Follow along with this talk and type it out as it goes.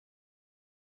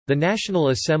The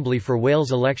National Assembly for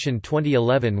Wales election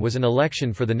 2011 was an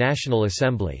election for the National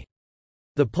Assembly.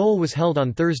 The poll was held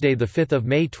on Thursday 5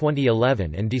 May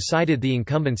 2011 and decided the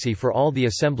incumbency for all the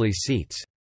Assembly's seats.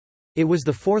 It was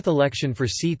the fourth election for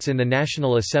seats in the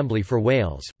National Assembly for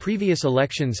Wales, previous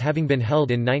elections having been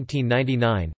held in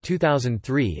 1999,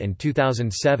 2003 and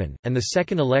 2007, and the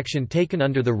second election taken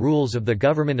under the rules of the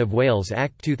Government of Wales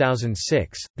Act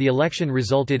 2006. The election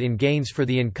resulted in gains for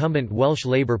the incumbent Welsh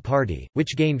Labour Party,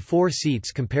 which gained 4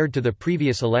 seats compared to the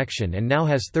previous election and now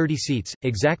has 30 seats,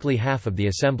 exactly half of the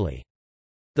Assembly.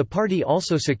 The party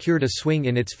also secured a swing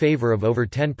in its favour of over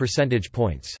 10 percentage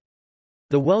points.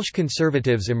 The Welsh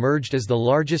Conservatives emerged as the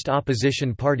largest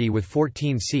opposition party with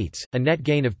 14 seats, a net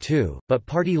gain of 2, but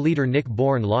party leader Nick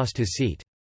Bourne lost his seat.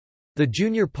 The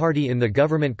junior party in the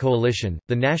government coalition,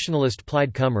 the nationalist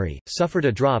Plaid Cymru, suffered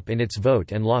a drop in its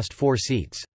vote and lost 4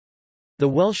 seats. The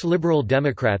Welsh Liberal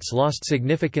Democrats lost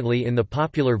significantly in the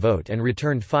popular vote and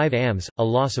returned 5 AMs, a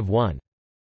loss of 1.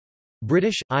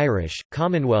 British, Irish,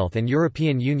 Commonwealth and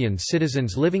European Union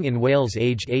citizens living in Wales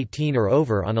aged 18 or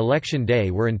over on election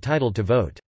day were entitled to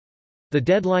vote. The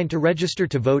deadline to register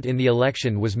to vote in the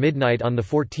election was midnight on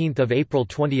 14 April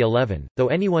 2011, though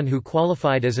anyone who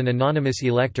qualified as an anonymous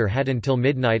elector had until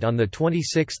midnight on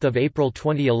 26 April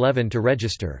 2011 to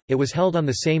register. It was held on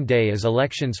the same day as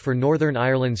elections for Northern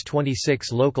Ireland's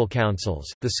 26 local councils,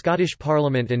 the Scottish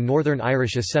Parliament and Northern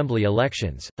Irish Assembly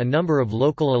elections, a number of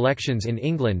local elections in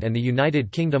England and the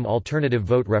United Kingdom alternative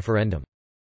vote referendum.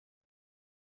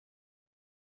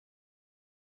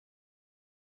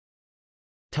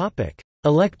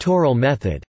 Electoral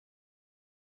method.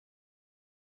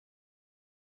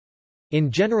 In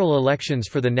general elections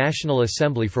for the National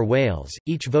Assembly for Wales,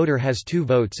 each voter has 2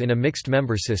 votes in a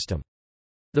mixed-member system.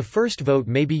 The first vote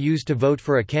may be used to vote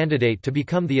for a candidate to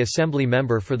become the Assembly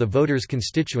member for the voter's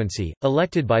constituency,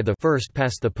 elected by the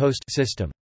first-past-the-post system.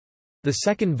 The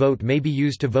second vote may be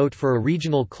used to vote for a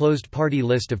regional closed-party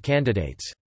list of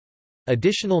candidates.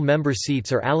 Additional member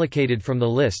seats are allocated from the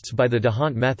lists by the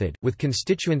D'Hondt method, with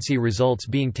constituency results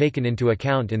being taken into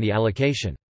account in the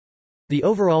allocation. The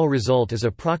overall result is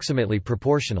approximately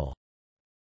proportional.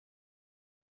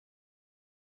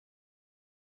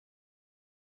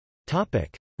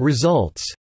 Results.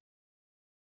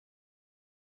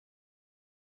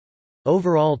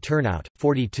 Overall turnout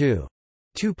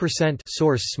 42.2%.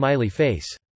 Source smiley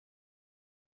face.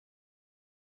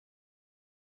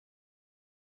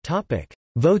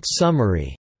 Vote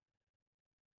summary.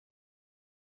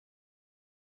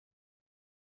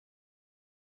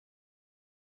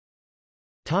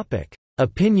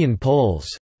 Opinion polls.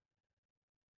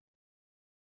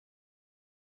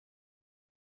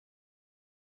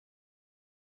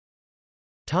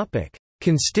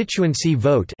 Constituency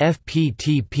vote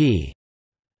 (FPTP).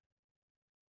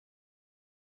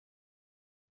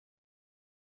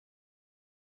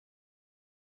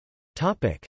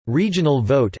 Regional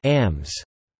vote (AMS).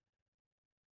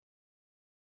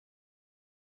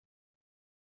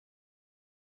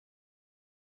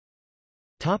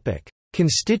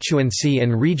 Constituency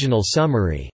and regional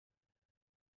summary.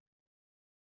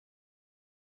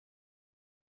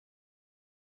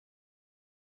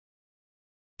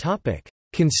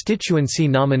 Constituency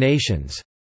nominations.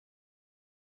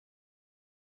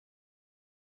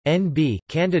 NB –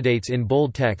 Candidates in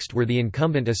bold text were the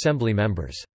incumbent assembly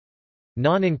members.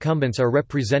 Non-incumbents are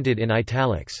represented in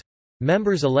italics.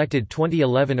 Members elected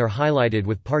 2011 are highlighted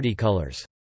with party colors.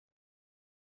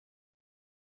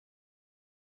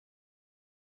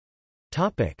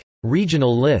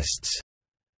 Regional lists.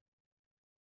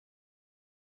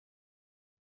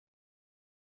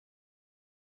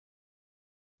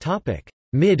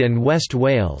 Mid and West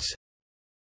Wales.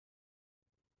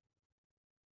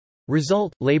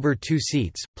 Result: Labour 2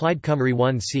 seats, Plaid Cymru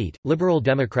 1 seat, Liberal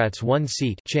Democrats 1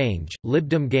 seat, Change, Lib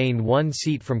Dem gain 1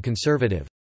 seat from Conservative.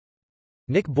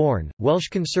 Nick Bourne, Welsh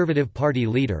Conservative Party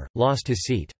leader, lost his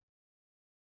seat.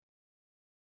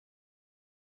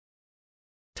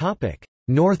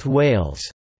 North Wales.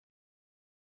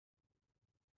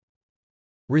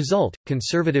 Result: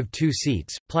 Conservative 2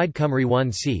 seats, Plaid Cymru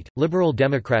 1 seat, Liberal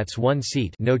Democrats 1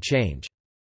 seat, no change.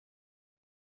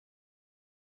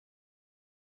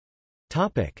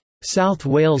 South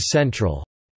Wales Central.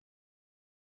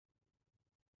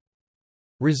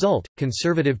 Result: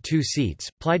 Conservative 2 seats,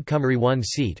 Plaid Cymru 1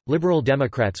 seat, Liberal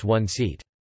Democrats 1 seat.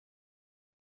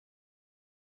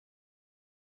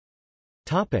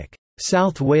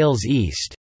 South Wales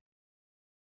East.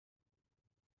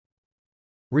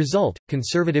 Result: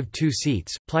 Conservative 2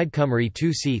 seats, Plaid Cymru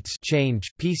 2 seats,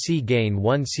 Change, PC gain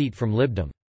 1 seat from Lib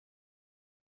Dem.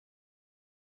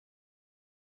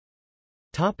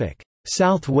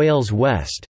 South Wales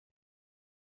West.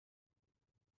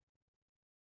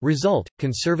 Result: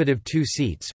 Conservative 2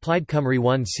 seats, Plaid Cymru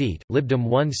 1 seat, Lib Dem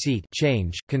 1 seat.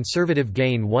 Change: Conservative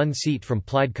gain 1 seat from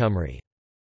Plaid Cymru.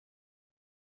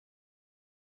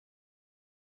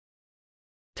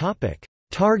 Topic: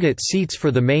 Target seats for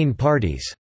the main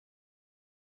parties.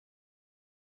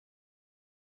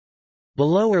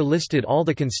 Below are listed all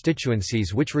the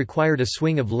constituencies which required a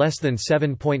swing of less than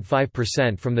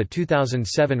 7.5% from the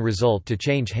 2007 result to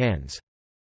change hands.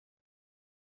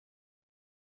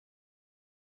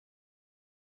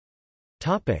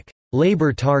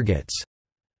 Labour targets.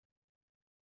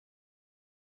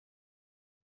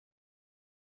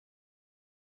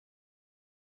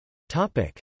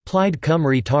 Plaid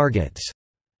Cymru targets.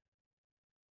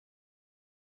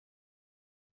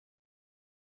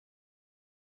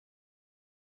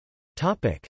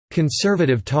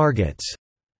 Conservative targets.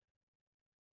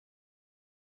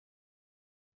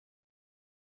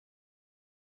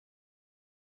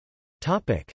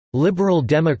 Liberal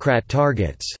Democrat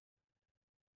targets.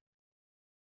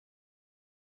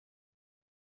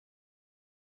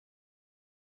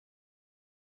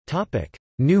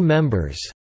 New members.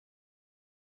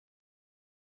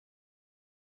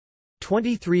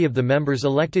 23 of the members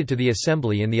elected to the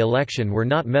Assembly in the election were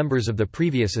not members of the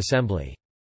previous Assembly.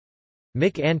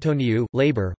 Mick Antoniou,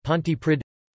 Labour, Pontypridd.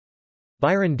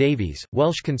 Byron Davies,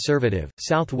 Welsh Conservative,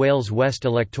 South Wales West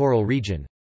Electoral Region.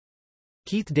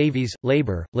 Keith Davies,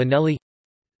 Labour, Llanelli.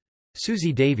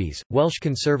 Susie Davies, Welsh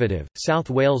Conservative, South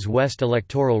Wales West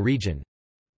Electoral Region.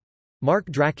 Mark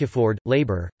Dracuford,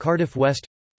 Labour, Cardiff West.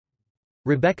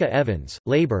 Rebecca Evans,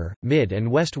 Labour, Mid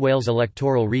and West Wales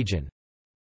Electoral Region.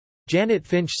 Janet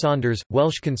Finch Saunders,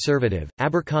 Welsh Conservative,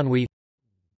 Aberconwy.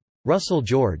 Russell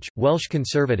George, Welsh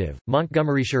Conservative,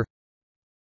 Montgomeryshire.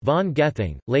 Vaughan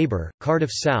Gething, Labour,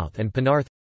 Cardiff South and Penarth.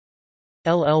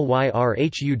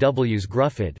 Llyrhuws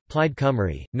Gruffydd, Plaid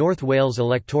Cymru, North Wales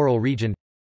Electoral Region.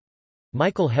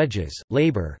 Michael Hedges,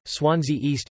 Labour, Swansea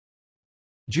East.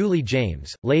 Julie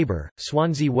James, Labour,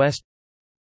 Swansea West.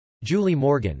 Julie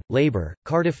Morgan, Labour,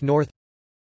 Cardiff North.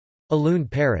 Alun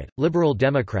Parrott, Liberal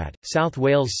Democrat, South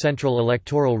Wales Central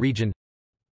Electoral Region.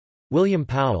 William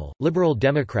Powell, Liberal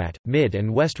Democrat, Mid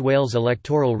and West Wales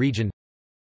Electoral Region.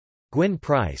 Gwyn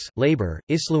Price, Labour,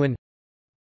 Islwyn.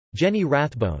 Jenny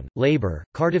Rathbone, Labour,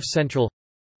 Cardiff Central.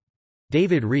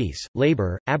 David Rees,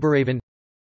 Labour, Aberavon.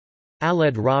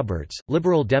 Aled Roberts,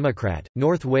 Liberal Democrat,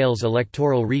 North Wales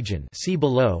Electoral Region, see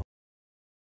below.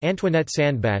 Antoinette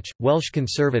Sandbach, Welsh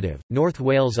Conservative, North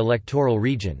Wales Electoral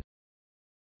Region.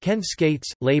 Ken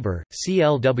Skates, Labour,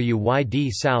 CLWYD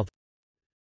South.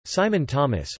 Simon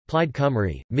Thomas, Plaid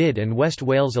Cymru, Mid and West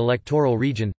Wales Electoral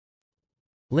Region.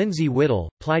 Lindsay Whittle,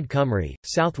 Plaid Cymru,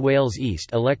 South Wales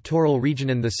East Electoral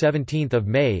Region. On 17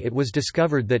 May it was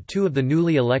discovered that 2 of the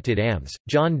newly elected AMs,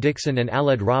 John Dixon and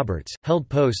Aled Roberts, held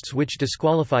posts which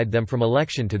disqualified them from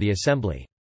election to the Assembly.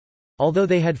 Although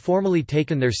they had formally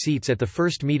taken their seats at the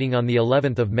first meeting on the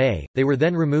 11th of May, they were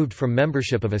then removed from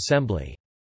membership of Assembly.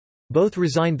 Both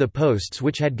resigned the posts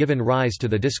which had given rise to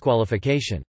the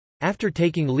disqualification. After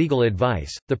taking legal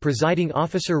advice, the presiding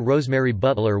officer Rosemary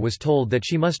Butler was told that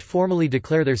she must formally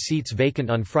declare their seats vacant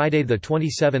on Friday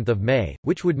 27 May,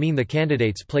 which would mean the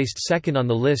candidates placed second on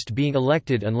the list being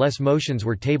elected unless motions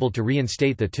were tabled to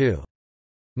reinstate the 2.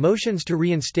 Motions to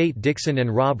reinstate Dixon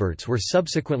and Roberts were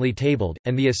subsequently tabled,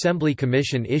 and the Assembly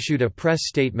Commission issued a press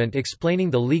statement explaining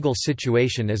the legal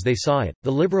situation as they saw it.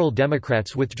 The Liberal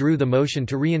Democrats withdrew the motion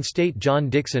to reinstate John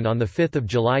Dixon on 5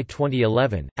 July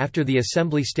 2011, after the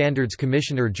Assembly Standards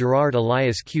Commissioner Gerard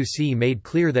Elias QC made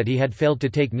clear that he had failed to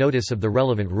take notice of the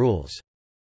relevant rules.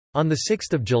 On 6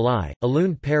 July,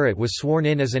 Alun Parrott was sworn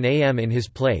in as an AM in his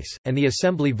place, and the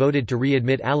Assembly voted to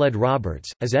readmit Aled Roberts,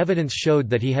 as evidence showed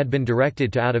that he had been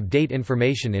directed to out-of-date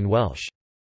information in Welsh.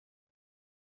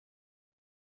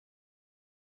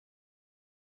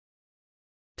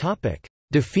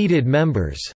 Defeated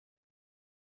members.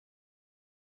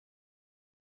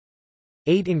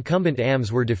 8 incumbent AMs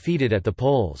were defeated at the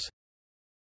polls.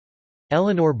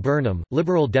 Eleanor Burnham,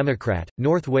 Liberal Democrat,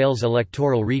 North Wales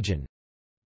Electoral Region.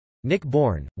 Nick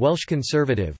Bourne, Welsh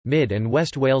Conservative, Mid and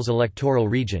West Wales Electoral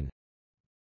Region.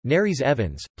 Nerys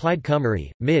Evans, Plaid Cymru,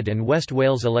 Mid and West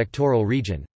Wales Electoral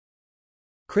Region.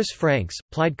 Chris Franks,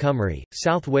 Plaid Cymru,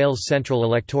 South Wales Central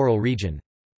Electoral Region.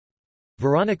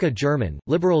 Veronica German,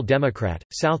 Liberal Democrat,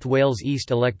 South Wales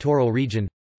East Electoral Region.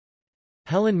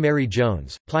 Helen Mary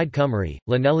Jones, Plaid Cymru,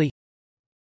 Llanelli.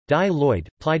 Di Lloyd,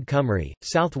 Plaid Cymru,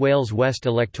 South Wales West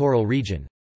Electoral Region.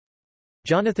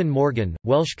 Jonathan Morgan,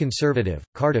 Welsh Conservative,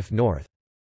 Cardiff North.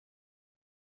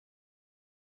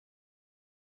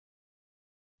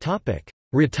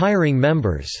 Retiring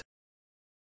members.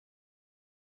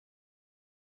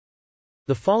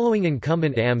 The following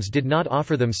incumbent AMs did not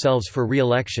offer themselves for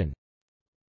re-election: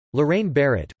 Lorraine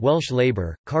Barrett, Welsh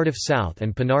Labour, Cardiff South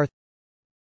and Penarth;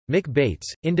 Mick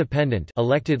Bates, Independent,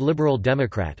 elected Liberal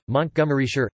Democrat,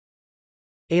 Montgomeryshire;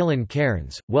 Aileen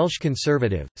Cairns, Welsh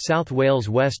Conservative, South Wales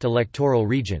West electoral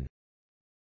region;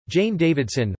 Jane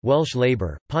Davidson, Welsh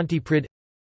Labour, Pontypridd;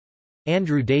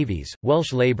 Andrew Davies,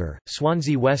 Welsh Labour,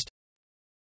 Swansea West;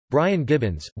 Brian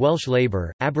Gibbons, Welsh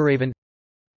Labour, Aberavon;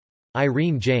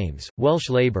 Irene James, Welsh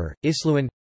Labour, Islwyn;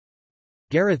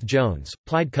 Gareth Jones,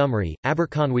 Plaid Cymru,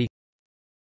 Aberconwy;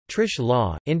 Trish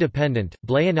Law, Independent,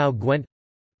 Blaenau Gwent;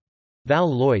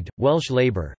 Val Lloyd, Welsh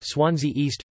Labour, Swansea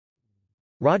East;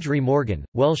 Rhodri Morgan,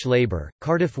 Welsh Labour,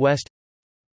 Cardiff West;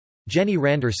 Jenny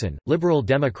Randerson, Liberal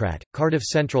Democrat, Cardiff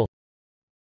Central;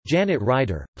 Janet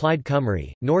Ryder, Plaid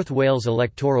Cymru, North Wales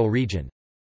electoral region;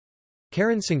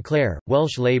 Karen Sinclair,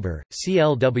 Welsh Labour,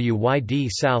 CLWYD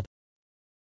South;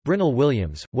 Brynel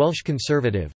Williams, Welsh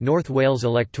Conservative, North Wales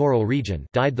electoral region,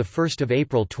 died 1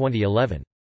 April 2011.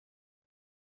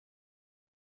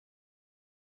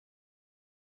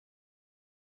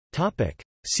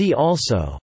 See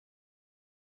also: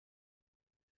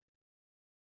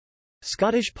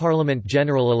 Scottish Parliament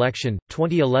general election,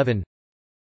 2011;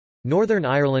 Northern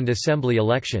Ireland Assembly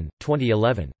election,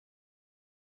 2011.